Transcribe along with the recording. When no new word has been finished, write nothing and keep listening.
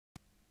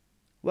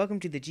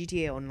Welcome to the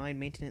GTA Online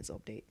maintenance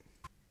update.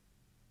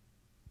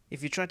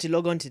 If you tried to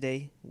log on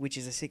today, which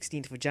is the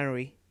 16th of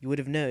January, you would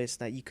have noticed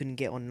that you couldn't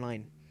get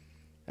online.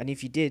 And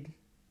if you did,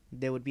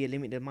 there would be a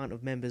limited amount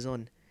of members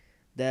on.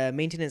 The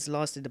maintenance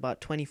lasted about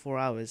 24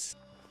 hours.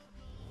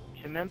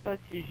 Je sais même pas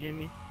si j'ai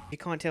mis. You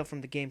can't tell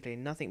from the gameplay,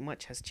 nothing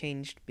much has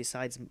changed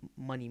besides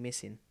money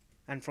missing.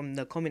 And from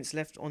the comments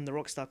left on the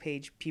Rockstar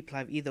page, people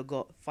have either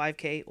got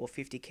 5k or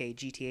 50k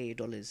GTA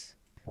dollars.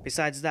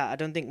 Besides that, I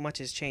don't think much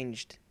has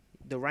changed.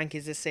 The rank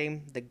is the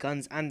same, the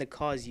guns and the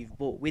cars you've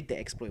bought with the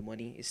exploit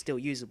money is still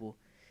usable.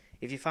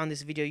 If you found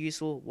this video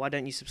useful, why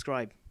don't you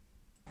subscribe?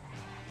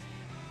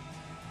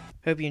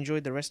 Hope you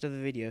enjoyed the rest of the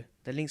video.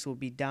 The links will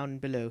be down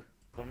below.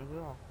 Comme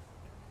joueur.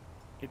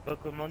 Je sais pas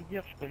comment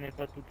dire, je connais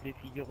pas toutes les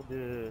figures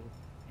de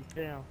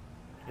lycée.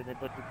 Je connais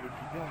pas toutes les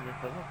figures, mais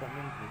ça va quand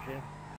même, je gère.